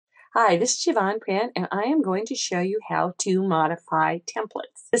Hi, this is Yvon Prehn, and I am going to show you how to modify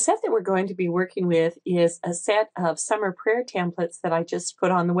templates. The set that we're going to be working with is a set of summer prayer templates that I just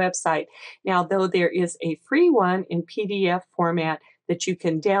put on the website. Now, though there is a free one in PDF format that you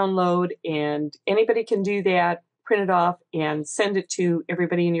can download, and anybody can do that, print it off, and send it to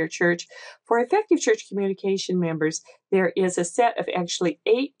everybody in your church. For effective church communication members, there is a set of actually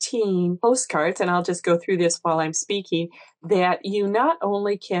 18 postcards, and I'll just go through this while I'm speaking, that you not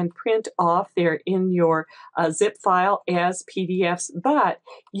only can print off there in your zip file as PDFs, but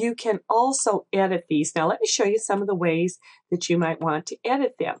you can also edit these. Now, let me show you some of the ways that you might want to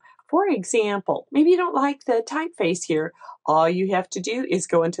edit them. For example, maybe you don't like the typeface here. All you have to do is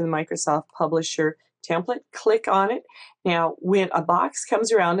go into the Microsoft Publisher template, click on it. Now, when a box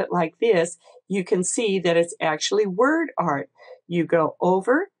comes around it like this, you can see that it's actually word art. You go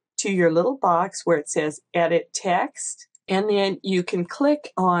over to your little box where it says Edit Text, and then you can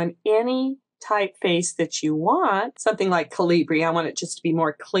click on any typeface that you want, something like Calibri. I want it just to be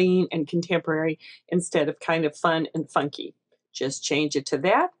more clean and contemporary instead of kind of fun and funky. Just change it to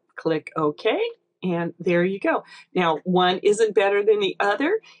that, click OK, and there you go. Now, one isn't better than the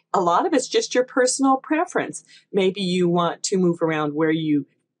other. A lot of it's just your personal preference. Maybe you want to move around where you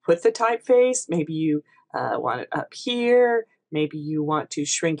put the typeface. Maybe you want it up here. Maybe you want to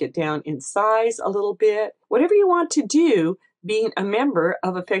shrink it down in size a little bit. Whatever you want to do, being a member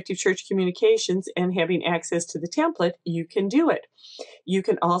of Effective Church Communications and having access to the template, you can do it. You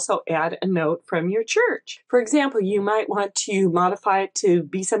can also add a note from your church. For example, you might want to modify it to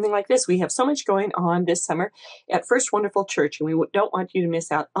be something like this. We have so much going on this summer at First Wonderful Church, and we don't want you to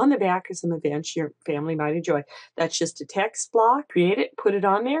miss out. On the back are some events your family might enjoy. That's just a text block. Create it, put it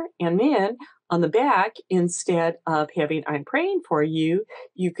on there, and then on the back, instead of having I'm praying for you,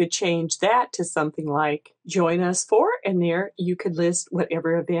 you could change that to something like join us for, and there you could list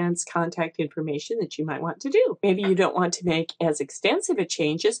whatever events, contact information that you might want to do. Maybe you don't want to make as extensive a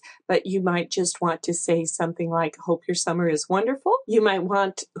changes, but you might just want to say something like, hope your summer is wonderful. You might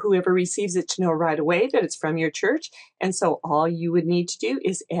want whoever receives it to know right away that it's from your church, and so all you would need to do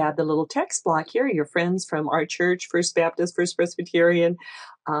is add the little text block here, your friends from our church, First Baptist, First Presbyterian,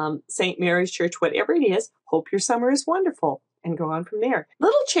 St. Mary's Church, whatever it is, hope your summer is wonderful, and go on from there.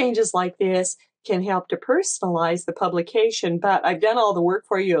 Little changes like this can help to personalize the publication, but I've done all the work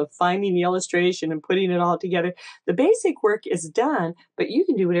for you of finding the illustration and putting it all together. The basic work is done, but you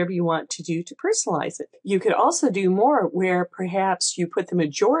can do whatever you want to do to personalize it. You could also do more where perhaps you put the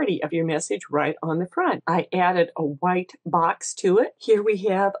majority of your message right on the front. I added a white box to it. Here we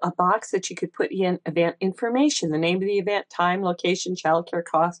have a box that you could put in event information, the name of the event, time, location, childcare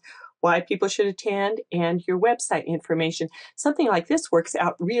cost, why people should attend, and your website information. Something like this works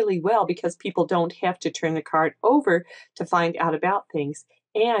out really well because people don't have to turn the card over to find out about things.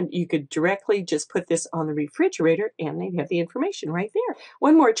 And you could directly just put this on the refrigerator and they'd have the information right there.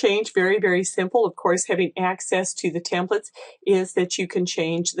 One more change, very, very simple. Of course, having access to the templates is that you can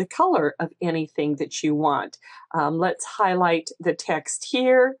change the color of anything that you want. Let's highlight the text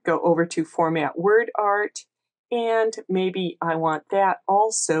here, go over to Format Word Art, and maybe I want that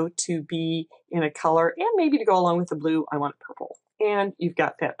also to be in a color, and maybe to go along with the blue, I want purple. And you've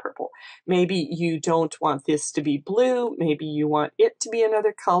got that purple. Maybe you don't want this to be blue. Maybe you want it to be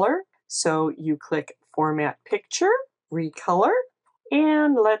another color. So you click Format Picture, Recolor,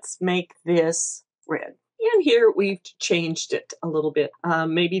 and let's make this red. And here we've changed it a little bit.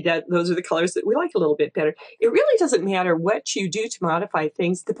 Maybe those are the colors that we like a little bit better. It really doesn't matter what you do to modify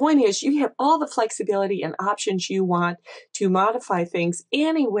things. The point is you have all the flexibility and options you want to modify things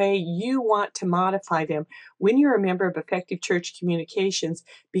any way you want to modify them when you're a member of Effective Church Communications,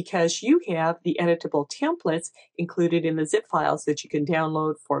 because you have the editable templates included in the zip files that you can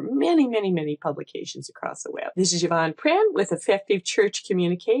download for many, many, many publications across the web. This is Yvon Prehn with Effective Church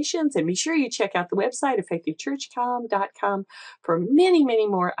Communications, and be sure you check out the website, effectivechurchcom.com, for many, many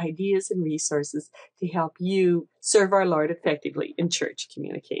more ideas and resources to help you serve our Lord effectively in church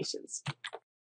communications.